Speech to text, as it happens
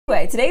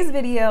Anyway, today's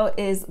video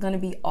is going to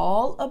be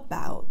all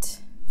about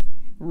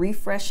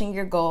refreshing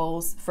your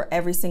goals for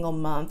every single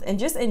month, and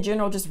just in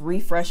general, just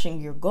refreshing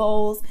your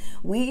goals.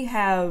 We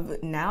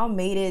have now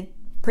made it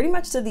pretty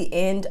much to the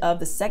end of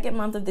the second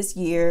month of this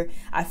year.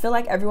 I feel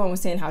like everyone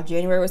was saying how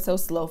January was so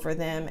slow for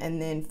them,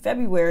 and then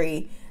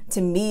February,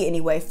 to me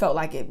anyway, felt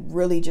like it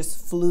really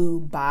just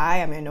flew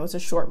by. I mean, I know it's a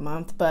short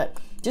month, but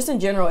just in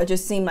general, it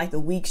just seemed like the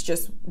weeks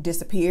just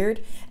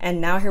disappeared. And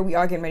now here we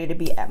are getting ready to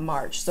be at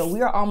March. So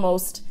we are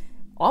almost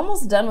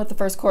done with the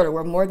first quarter.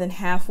 We're more than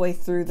halfway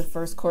through the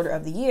first quarter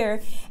of the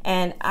year.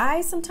 And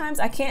sometimes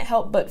I can't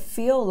help but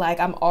feel like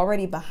I'm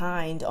already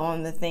behind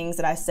on the things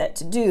that I set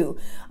to do.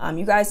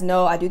 You guys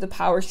know I do the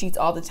power sheets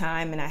all the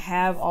time, and I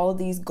have all of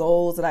these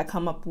goals that I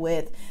come up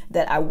with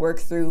that I work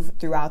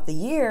throughout the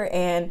year.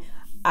 And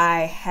I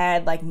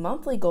had like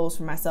monthly goals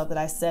for myself that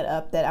I set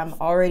up that I'm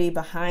already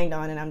behind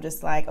on, and I'm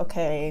just like,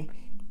 okay,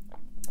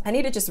 I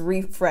need to just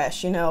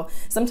refresh. You know,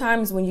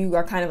 sometimes when you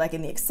are kind of like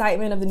in the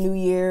excitement of the new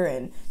year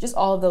and just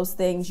all of those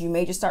things, you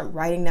may just start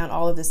writing down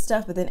all of this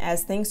stuff, but then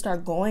as things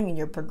start going and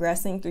you're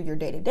progressing through your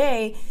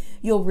day-to-day,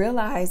 you'll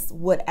realize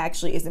what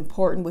actually is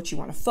important, what you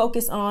want to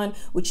focus on,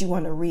 what you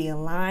want to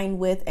realign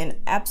with, and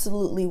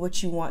absolutely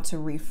what you want to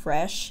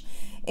refresh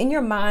in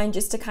your mind,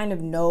 just to kind of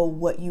know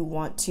what you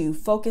want to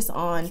focus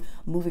on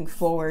moving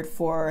forward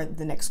for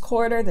the next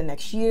quarter, the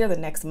next year, the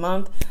next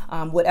month,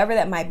 whatever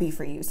that might be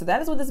for you. So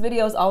that is what this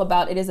video is all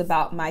about. It is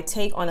about my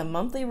take on a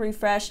monthly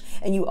refresh,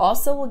 and you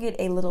also will get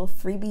a little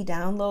freebie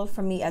download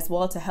from me as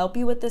well to help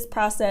you with this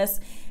process.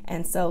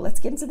 And so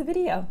let's get into the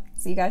video.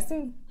 See you guys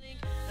soon.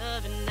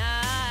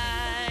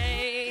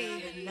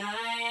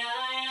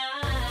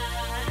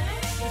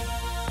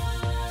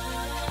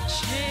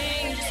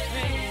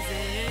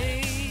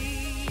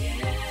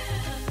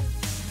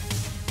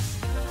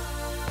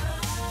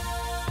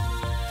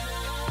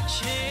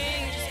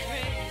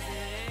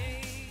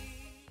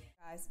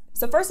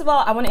 So first of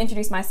all, I want to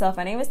introduce myself.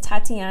 My name is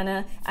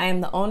Tatiana. I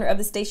am the owner of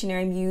the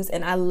Stationery Muse,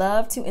 and I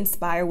love to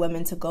inspire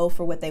women to go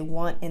for what they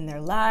want in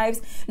their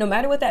lives, no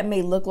matter what that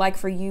may look like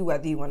for you,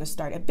 whether you want to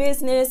start a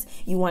business,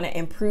 you want to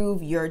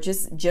improve your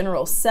just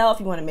general self,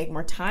 you want to make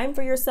more time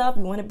for yourself,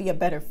 you want to be a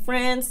better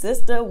friend,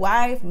 sister,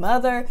 wife,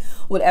 mother,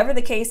 whatever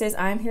the case is,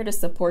 I'm here to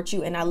support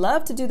you. And I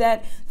love to do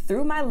that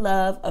through my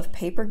love of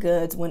paper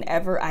goods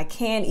whenever I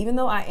can, even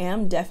though I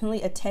am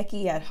definitely a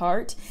techie at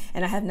heart,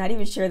 and I have not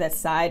even shared that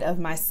side of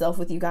myself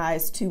with you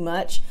guys too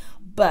much.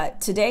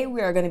 But today we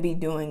are going to be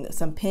doing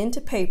some pen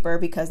to paper,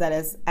 because that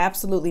is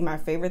absolutely my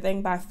favorite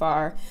thing by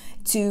far,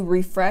 to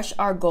refresh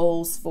our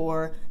goals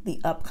for the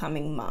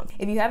upcoming month.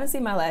 If you haven't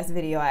seen my last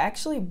video, I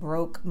actually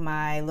broke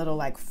my little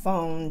like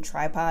phone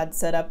tripod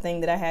setup thing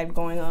that I had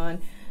going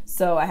on.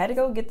 So I had to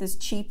go get this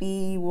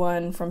cheapy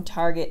one from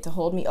Target to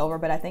hold me over,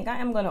 but I think I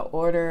am going to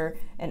order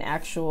an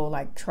actual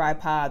like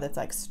tripod that's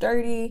like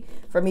sturdy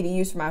for me to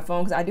use for my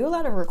phone, because I do a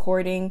lot of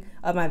recording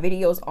of my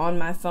videos on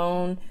my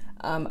phone.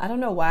 I don't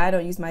know why I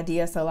don't use my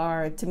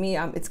DSLR. To me,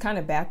 it's kind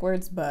of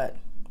backwards, but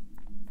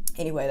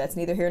anyway, that's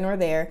neither here nor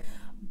there.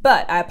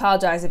 But I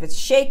apologize if it's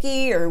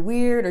shaky or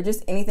weird or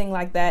just anything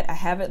like that. I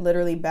have it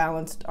literally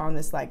balanced on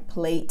this like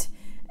plate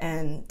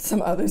and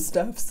some other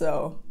stuff,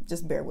 so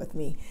just bear with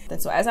me.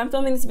 And so as I'm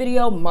filming this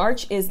video,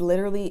 March is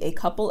literally a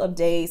couple of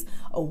days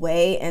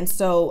away, and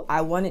so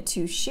I wanted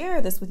to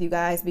share this with you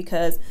guys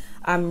because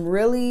I'm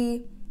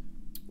really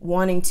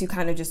wanting to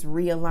kind of just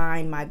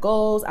realign my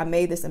goals. I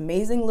made this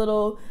amazing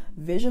little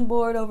vision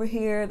board over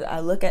here that I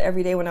look at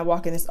every day when I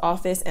walk in this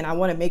office, and I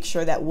want to make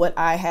sure that what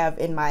I have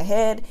in my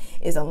head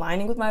is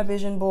aligning with my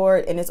vision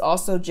board, and it's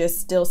also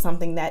just still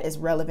something that is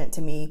relevant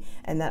to me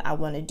and that I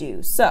want to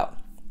do. So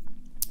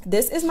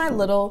this is my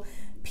little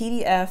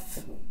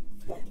PDF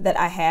that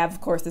I have. Of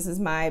course, this is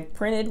my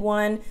printed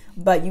one,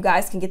 but you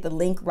guys can get the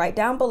link right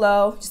down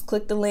below. Just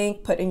click the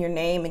link, put in your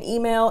name and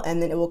email,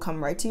 and then it will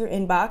come right to your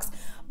inbox.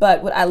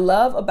 But what I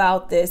love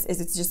about this is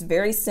it's just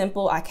very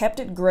simple. I kept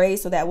it gray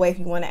so that way if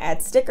you want to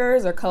add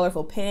stickers or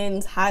colorful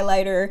pins,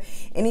 highlighter,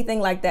 anything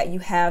like that, you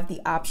have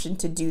the option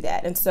to do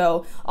that. And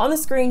so on the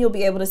screen, you'll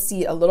be able to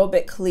see it a little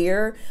bit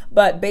clearer,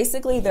 but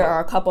basically there are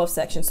a couple of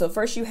sections. So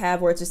first you have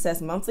where it just says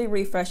monthly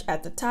refresh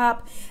at the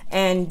top,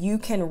 and you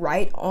can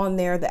write on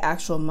there the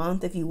actual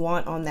month if you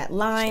want on that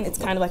line. It's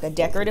kind of like a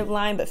decorative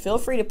line, but feel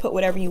free to put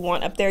whatever you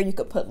want up there. You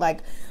could put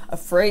like a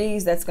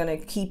phrase that's going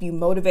to keep you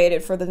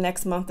motivated for the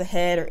next month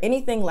ahead or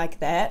anything like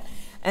that.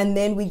 And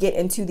then we get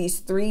into these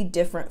 3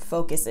 different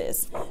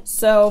focuses.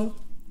 So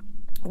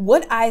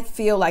what I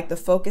feel like the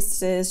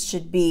focuses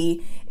should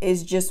be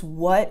is just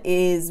what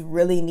is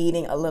really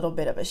needing a little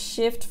bit of a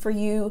shift for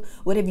you.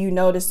 What have you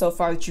noticed so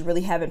far that you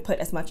really haven't put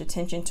as much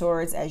attention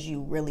towards as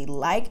you really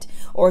liked,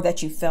 or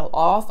that you fell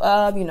off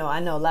of? You know, I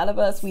know a lot of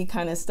us, we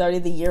kind of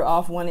started the year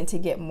off wanting to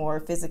get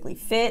more physically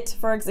fit,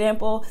 for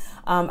example.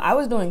 I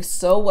was doing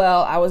so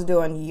well. I was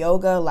doing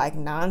yoga like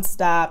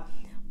nonstop,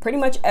 pretty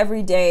much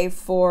every day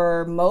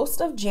for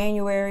most of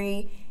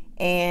January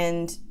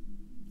and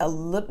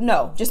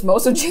just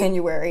most of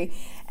January.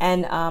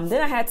 And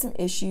then I had some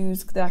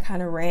issues that I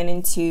kind of ran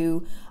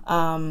into.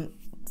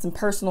 some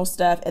personal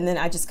stuff, and then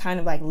I just kind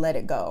of like let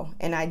it go,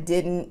 and I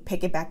didn't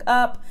pick it back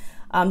up.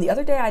 The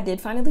other day I did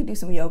finally do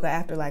some yoga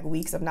after like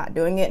weeks of not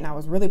doing it, and I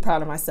was really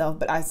proud of myself,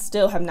 but I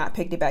still have not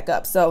picked it back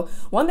up. So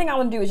one thing I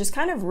want to do is just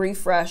kind of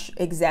refresh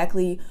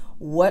exactly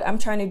what I'm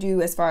trying to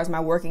do as far as my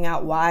working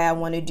out, why I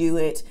want to do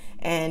it,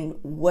 and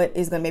what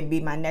is going to maybe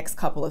be my next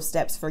couple of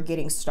steps for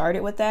getting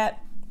started with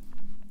that.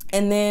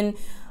 And then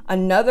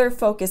another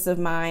focus of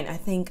mine, I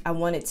think I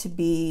want it to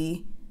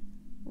be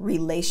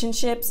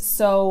relationships.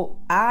 So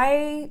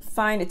I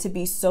find it to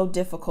be so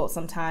difficult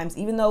sometimes,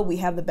 even though we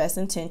have the best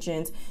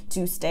intentions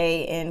to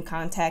stay in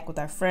contact with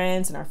our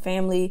friends and our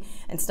family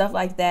and stuff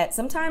like that.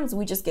 Sometimes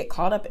we just get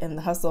caught up in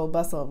the hustle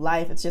bustle of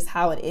life. It's just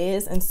how it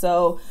is. And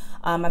so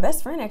my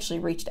best friend actually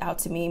reached out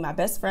to me. My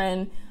best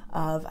friend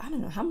of, I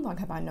don't know, how long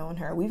have I known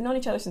her? We've known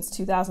each other since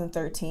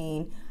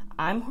 2013.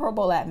 I'm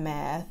horrible at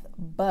math,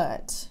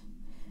 but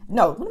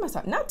no, what am I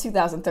sorry? Not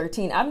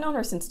 2013. I've known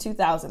her since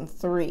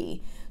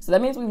 2003. So that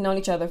means we've known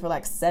each other for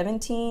like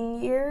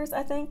 17 years,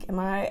 I think. Am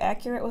I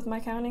accurate with my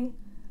counting?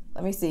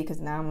 Let me see, because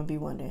now I'm going to be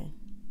wondering.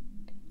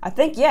 I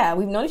think, yeah,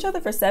 we've known each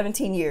other for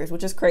 17 years,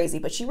 which is crazy.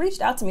 But she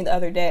reached out to me the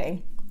other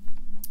day,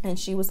 and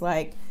she was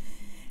like,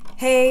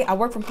 hey, I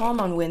work from home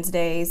on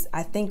Wednesdays.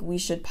 I think we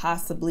should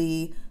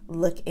possibly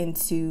look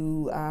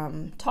into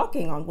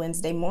talking on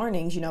Wednesday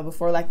mornings, you know,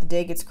 before like the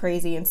day gets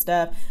crazy and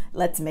stuff.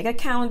 Let's make a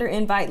calendar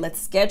invite.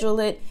 Let's schedule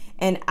it.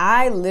 And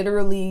I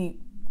literally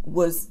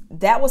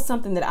that was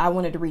something that I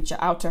wanted to reach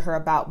out to her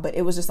about, but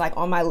it was just like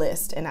on my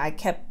list, and I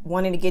kept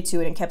wanting to get to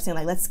it and kept saying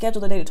like, let's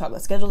schedule the day to talk,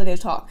 let's schedule the day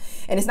to talk.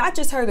 And it's not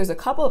just her, there's a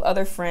couple of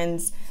other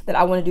friends that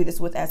I want to do this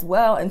with as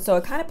well. And so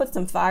it kind of put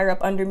some fire up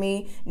under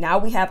me. Now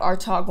we have our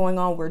talk going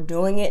on, we're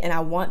doing it, and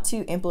I want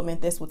to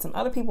implement this with some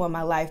other people in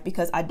my life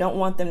because I don't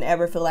want them to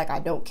ever feel like I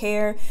don't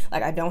care,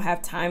 like I don't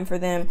have time for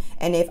them.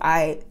 And if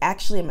I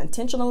actually am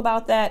intentional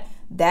about that,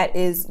 that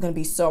is going to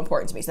be so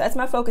important to me. So that's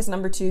my focus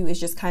number 2, is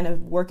just kind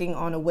of working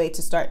on a way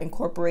to start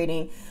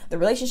incorporating the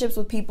relationships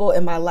with people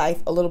in my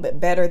life a little bit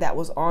better. That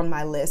was on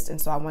my list. And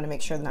so I want to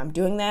make sure that I'm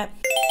doing that.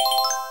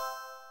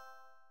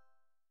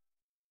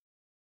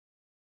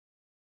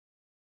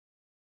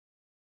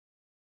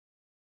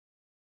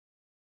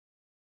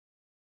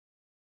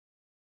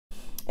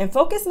 And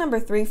focus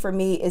number 3 for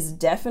me is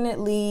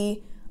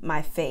definitely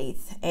my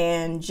faith,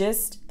 and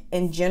just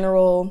in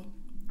general,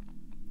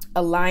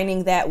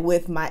 aligning that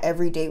with my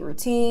everyday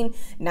routine,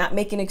 not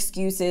making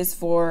excuses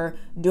for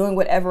doing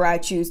whatever I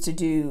choose to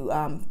do,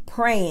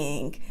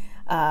 praying,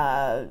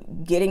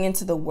 getting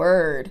into the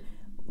word,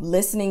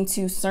 listening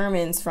to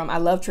sermons from I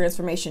Love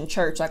Transformation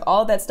Church, like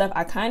all that stuff.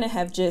 I kind of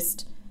have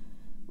just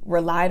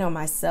relied on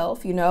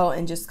myself, you know,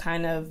 and just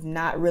kind of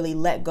not really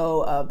let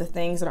go of the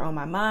things that are on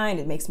my mind.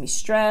 It makes me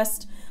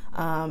stressed.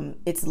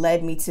 It's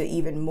led me to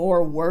even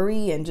more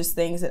worry and just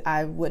things that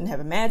I wouldn't have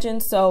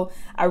imagined. So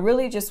I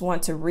really just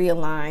want to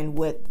realign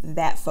with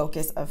that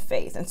focus of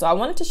faith. And so I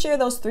wanted to share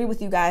those 3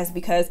 with you guys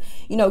because,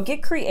 you know,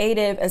 get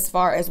creative as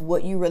far as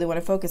what you really want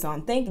to focus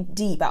on. Think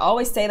deep. I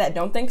always say that.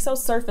 Don't think so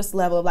surface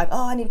level of like,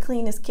 oh, I need to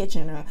clean this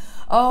kitchen, or,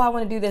 oh, I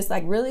want to do this.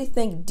 Like, really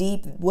think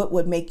deep. What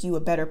would make you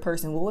a better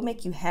person? What would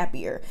make you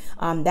happier?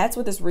 That's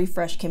what this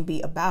refresh can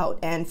be about.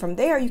 And from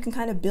there, you can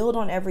kind of build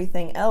on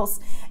everything else,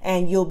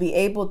 and you'll be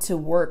able to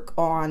work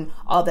on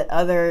all that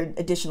other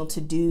additional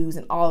to-dos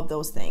and all of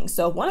those things.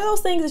 So one of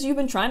those things is you've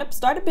been trying to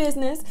start a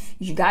business.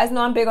 You guys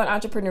know I'm big on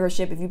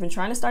entrepreneurship. If you've been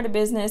trying to start a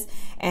business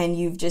and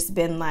you've just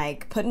been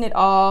like putting it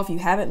off, you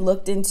haven't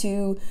looked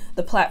into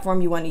the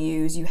platform you want to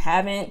use, you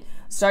haven't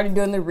started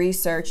doing the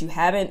research, you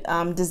haven't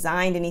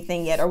designed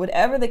anything yet, or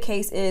whatever the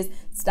case is,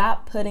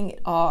 stop putting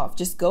it off.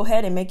 Just go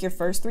ahead and make your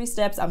first 3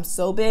 steps. I'm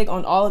so big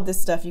on all of this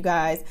stuff, you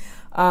guys.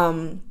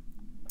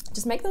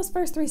 Just make those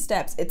first 3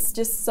 steps. It's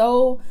just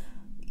so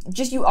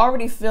you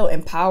already feel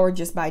empowered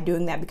just by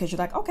doing that, because you're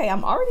like, okay,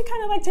 I'm already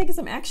kind of like taking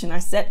some action.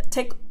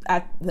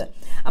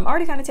 I'm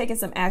already kind of taking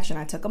some action.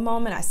 I took a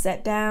moment, I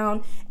sat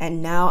down,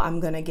 and now I'm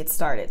going to get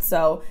started.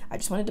 So I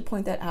just wanted to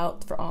point that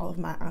out for all of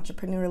my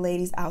entrepreneur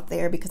ladies out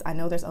there, because I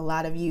know there's a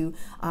lot of you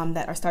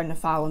that are starting to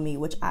follow me,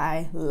 which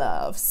I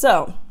love.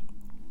 So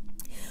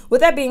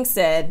with that being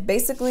said,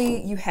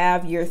 basically you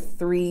have your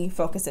 3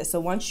 focuses. So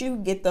once you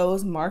get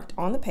those marked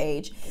on the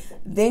page,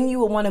 then you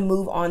will want to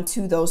move on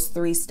to those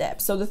 3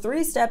 steps. So the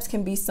 3 steps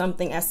can be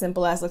something as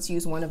simple as, let's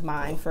use one of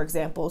mine, for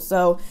example.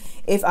 So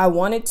if I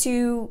wanted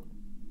to,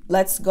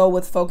 let's go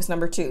with focus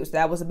number 2. So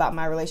that was about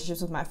my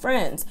relationships with my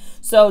friends.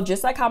 So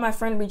just like how my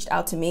friend reached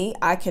out to me,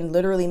 I can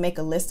literally make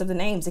a list of the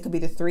names. It could be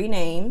the 3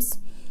 names.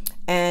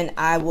 And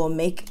I will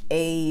make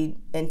a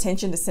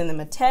intention to send them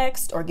a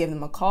text or give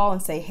them a call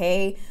and say,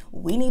 hey,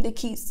 we need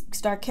to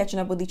start catching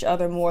up with each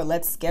other more.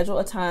 Let's schedule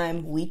a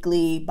time,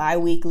 weekly,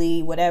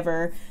 bi-weekly,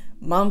 whatever,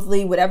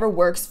 monthly, whatever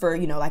works for,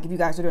 you know, like if you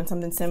guys are doing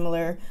something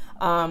similar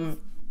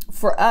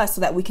for us,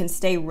 so that we can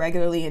stay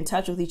regularly in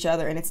touch with each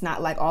other. And it's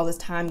not like all this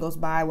time goes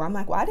by where I'm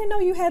like, well, I didn't know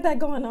you had that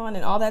going on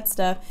and all that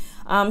stuff.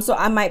 So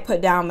I might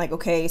put down like,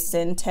 okay,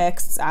 send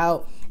texts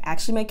out,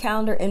 actually make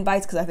calendar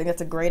invites, because I think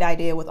that's a great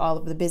idea with all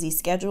of the busy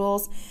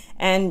schedules,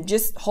 and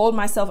just hold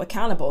myself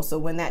accountable. So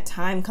when that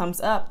time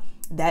comes up,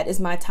 that is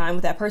my time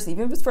with that person.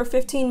 Even if it's for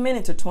 15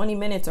 minutes or 20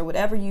 minutes or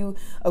whatever you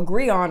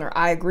agree on or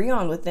I agree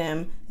on with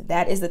them,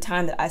 that is the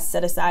time that I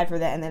set aside for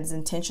that, and that is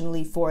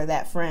intentionally for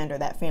that friend or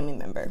that family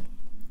member.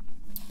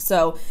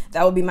 So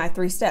that would be my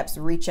 3 steps: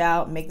 reach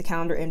out, make the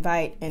calendar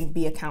invite, and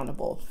be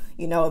accountable.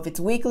 You know, if it's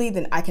weekly,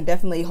 then I can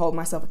definitely hold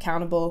myself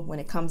accountable. When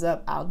it comes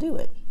up, I'll do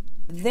it.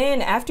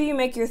 Then after you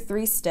make your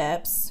 3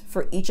 steps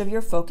for each of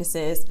your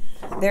focuses,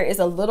 there is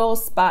a little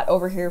spot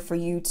over here for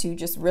you to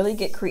just really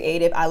get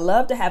creative. I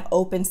love to have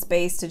open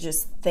space to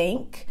just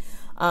think.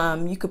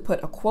 You could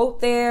put a quote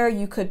there.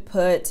 You could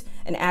put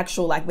an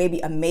actual, like maybe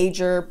a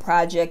major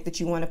project that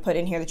you want to put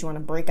in here that you want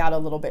to break out a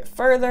little bit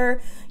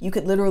further. You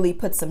could literally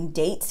put some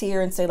dates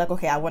here and say like,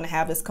 okay, I want to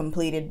have this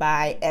completed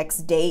by X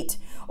date,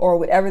 or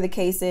whatever the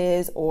case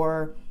is,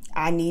 or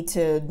I need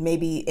to,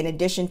 maybe in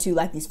addition to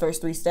like these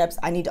first 3 steps,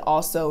 I need to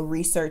also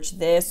research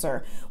this,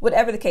 or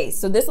whatever the case.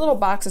 So this little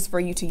box is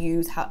for you to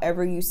use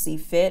however you see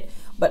fit.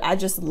 But I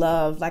just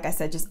love, like I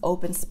said, just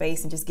open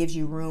space, and just gives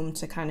you room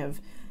to kind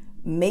of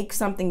make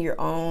something your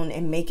own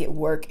and make it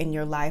work in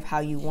your life how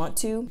you want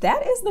to.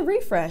 That is the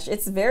refresh.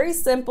 It's very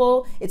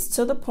simple, it's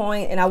to the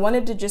point, and I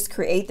wanted to just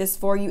create this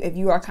for you if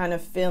you are kind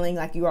of feeling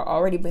like you are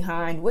already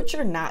behind, which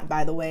you're not,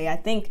 by the way. I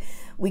think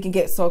we can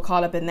get so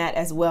caught up in that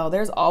as well.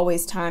 There's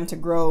always time to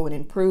grow and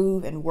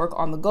improve and work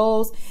on the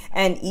goals,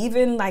 and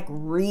even like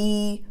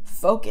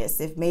refocus.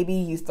 If maybe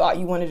you thought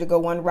you wanted to go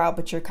one route,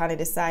 but you're kind of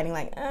deciding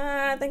like,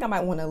 I think I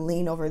might want to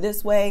lean over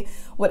this way.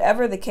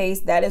 Whatever the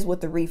case, that is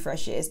what the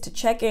refresh is, to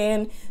check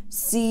in,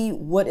 see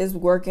what is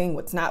working,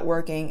 what's not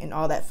working, and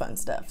all that fun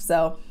stuff.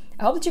 So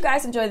I hope that you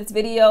guys enjoyed this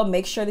video.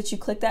 Make sure that you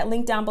click that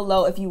link down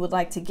below if you would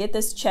like to get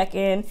this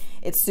check-in.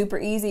 It's super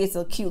easy. It's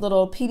a cute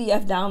little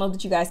PDF download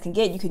that you guys can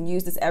get. You can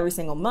use this every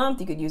single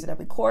month. You could use it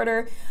every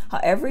quarter,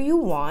 however you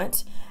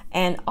want.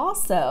 And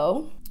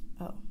also,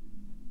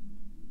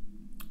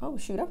 oh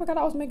shoot, I forgot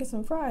I was making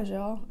some fries,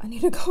 y'all. I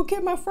need to go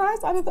get my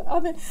fries out of the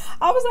oven.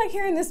 I was like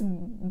hearing this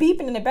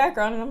beeping in the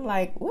background, and I'm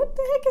like, what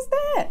the heck is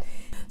that?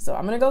 So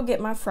I'm gonna go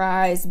get my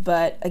fries.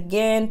 But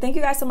again, thank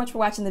you guys so much for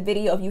watching the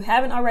video. If you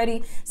haven't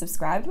already,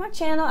 subscribe to my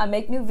channel. I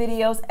make new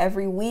videos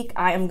every week.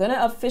 I am gonna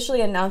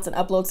officially announce an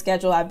upload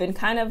schedule. I've been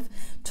kind of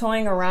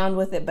toying around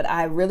with it, but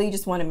I really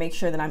just wanna make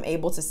sure that I'm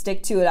able to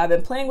stick to it. I've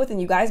been playing with it,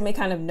 and you guys may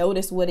kind of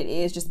notice what it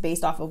is just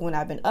based off of when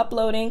I've been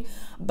uploading.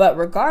 But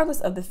regardless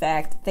of the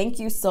fact, thank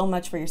you so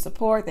much for your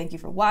support. Thank you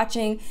for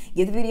watching.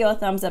 Give the video a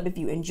thumbs up if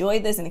you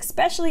enjoyed this, and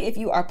especially if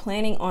you are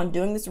planning on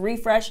doing this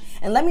refresh.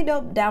 And let me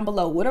know down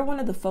below, what are one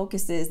of the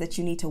focuses that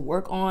you need to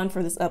work on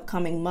for this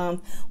upcoming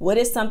month? What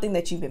is something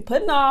that you've been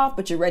putting off,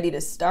 but you're ready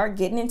to start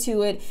getting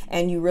into it,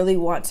 and you really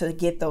want to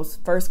get those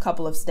first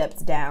couple of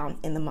steps down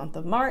in the month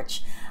of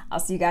March? I'll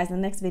see you guys in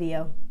the next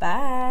video.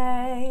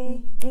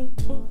 Bye.